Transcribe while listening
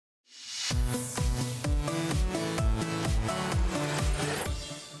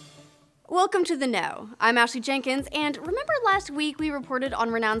Welcome to The Know. I'm Ashley Jenkins, and remember last week we reported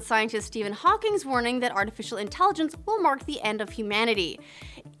on renowned scientist Stephen Hawking's warning that artificial intelligence will mark the end of humanity.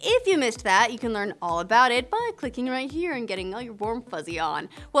 If you missed that, you can learn all about it by clicking right here and getting all your warm fuzzy on.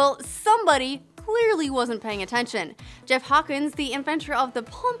 Well, somebody clearly wasn't paying attention. Jeff Hawkins, the inventor of the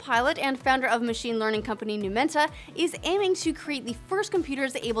Palm Pilot and founder of machine learning company Numenta, is aiming to create the first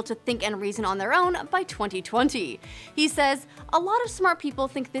computers able to think and reason on their own by 2020. He says, "A lot of smart people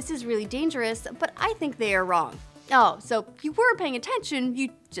think this is really dangerous, but I think they are wrong." Oh, so you were paying attention, you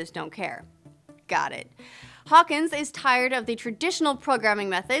just don't care. Got it. Hawkins is tired of the traditional programming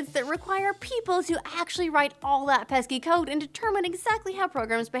methods that require people to actually write all that pesky code and determine exactly how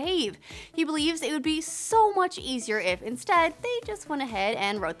programs behave. He believes it would be so much easier if instead they just went ahead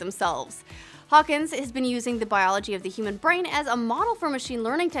and wrote themselves. Hawkins has been using the biology of the human brain as a model for machine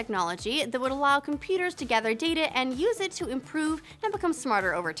learning technology that would allow computers to gather data and use it to improve and become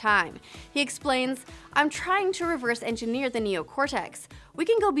smarter over time. He explains, "I'm trying to reverse engineer the neocortex. We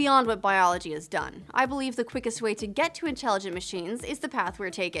can go beyond what biology has done. I believe the quickest way to get to intelligent machines is the path we're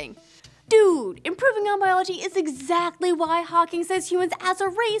taking." Dude, improving on biology is exactly why Hawking says humans as a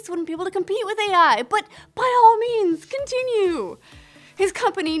race wouldn't be able to compete with AI, but by all means, continue. His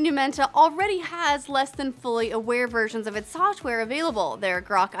company, Numenta, already has less than fully aware versions of its software available. Their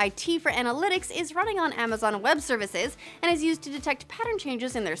Grok IT for analytics is running on Amazon Web Services and is used to detect pattern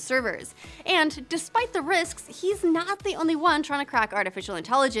changes in their servers. And despite the risks, he's not the only one trying to crack artificial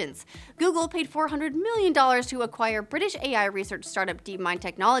intelligence. Google paid $400 million to acquire British AI research startup DeepMind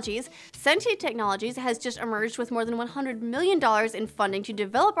Technologies. Sentient Technologies has just emerged with more than $100 million in funding to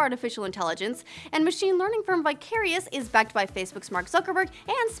develop artificial intelligence, and machine learning firm Vicarious is backed by Facebook's Mark Zuckerberg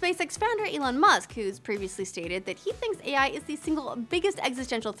and SpaceX founder Elon Musk, who's previously stated that he thinks AI is the single biggest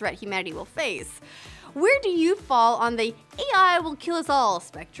existential threat humanity will face. Where do you fall on the AI will kill us all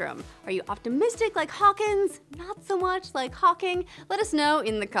spectrum? Are you optimistic like Hawkins? Not so much like Hawking? Let us know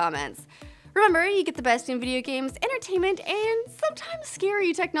in the comments. Remember, you get the best in video games, entertainment, and sometimes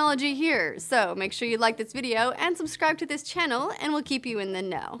scary technology here. So make sure you like this video and subscribe to this channel, and we'll keep you in the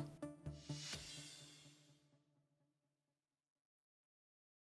know.